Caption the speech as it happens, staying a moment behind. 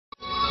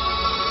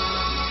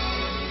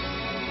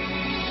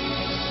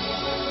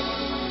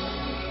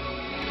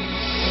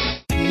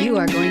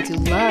are going to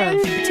love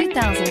the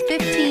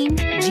 2015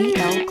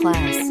 GL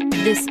Class.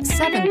 This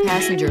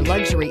 7-passenger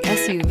luxury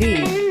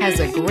SUV has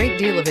a great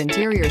deal of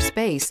interior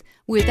space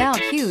without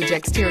huge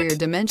exterior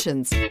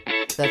dimensions.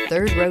 The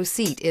third row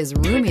seat is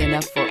roomy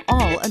enough for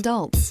all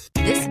adults.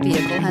 This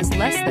vehicle has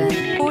less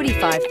than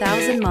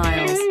 45,000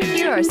 miles.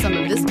 Here are some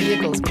of this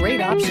vehicle's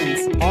great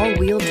options: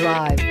 all-wheel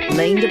drive,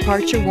 lane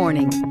departure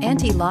warning,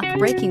 anti-lock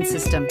braking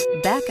system,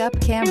 backup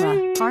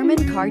camera, Harman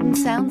Kardon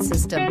sound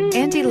system,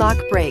 anti-lock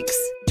brakes,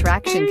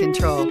 traction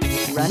control,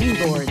 running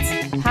boards,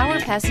 power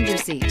passenger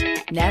seat,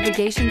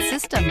 navigation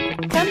system.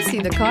 Come see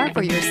the car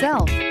for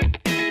yourself.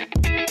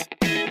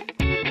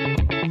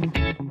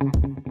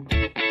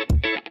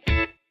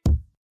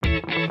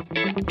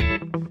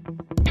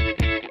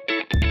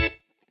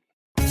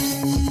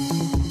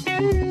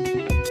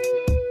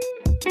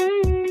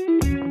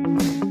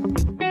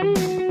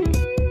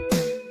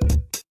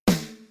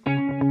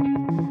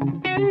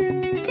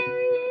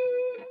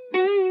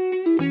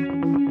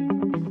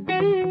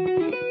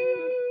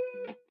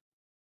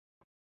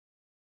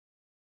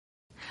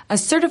 A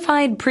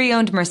certified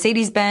pre-owned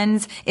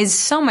Mercedes-Benz is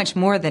so much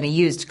more than a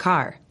used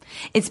car.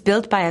 It's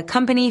built by a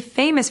company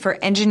famous for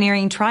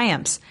engineering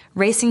triumphs,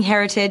 racing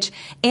heritage,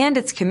 and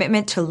its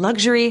commitment to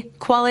luxury,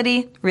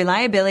 quality,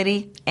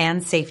 reliability,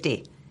 and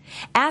safety.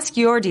 Ask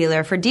your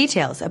dealer for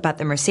details about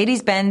the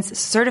Mercedes-Benz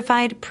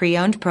Certified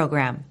Pre-Owned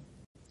program.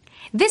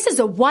 This is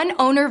a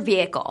one-owner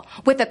vehicle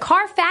with a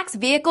CARFAX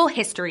Vehicle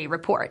History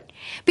Report.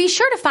 Be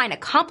sure to find a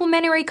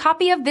complimentary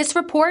copy of this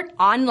report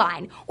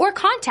online or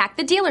contact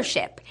the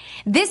dealership.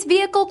 This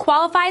vehicle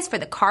qualifies for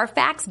the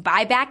CARFAX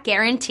buyback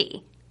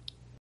guarantee.